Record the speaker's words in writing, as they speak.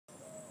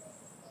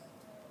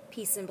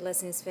Peace and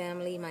blessings,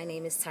 family. My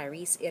name is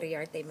Tarisse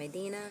Iriarte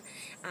Medina.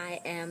 I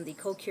am the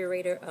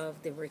co-curator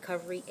of the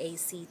Recovery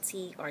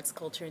A.C.T. Arts,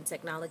 Culture, and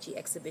Technology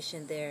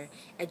exhibition there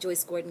at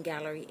Joyce Gordon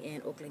Gallery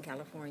in Oakland,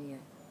 California.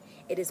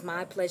 It is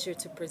my pleasure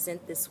to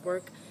present this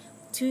work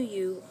to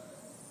you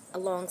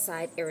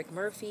alongside Eric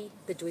Murphy,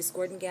 the Joyce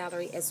Gordon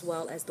Gallery, as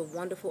well as the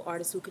wonderful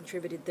artists who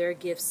contributed their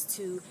gifts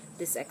to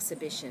this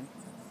exhibition.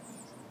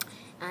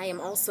 I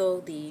am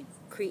also the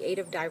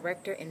creative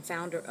director and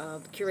founder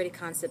of Curated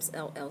Concepts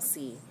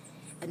LLC,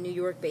 a New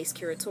York-based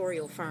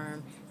curatorial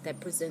firm that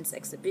presents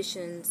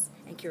exhibitions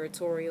and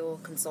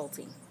curatorial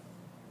consulting.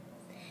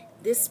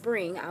 This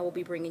spring, I will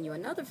be bringing you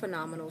another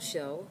phenomenal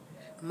show,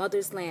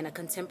 Mothersland, a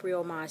contemporary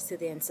homage to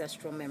the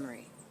ancestral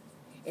memory.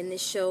 In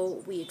this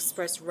show, we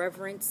express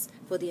reverence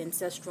for the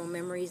ancestral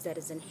memories that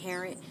is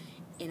inherent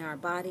in our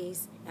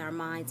bodies, our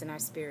minds, and our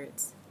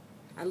spirits.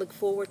 I look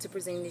forward to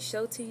presenting this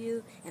show to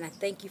you, and I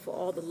thank you for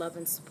all the love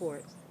and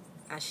support.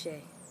 Ashe.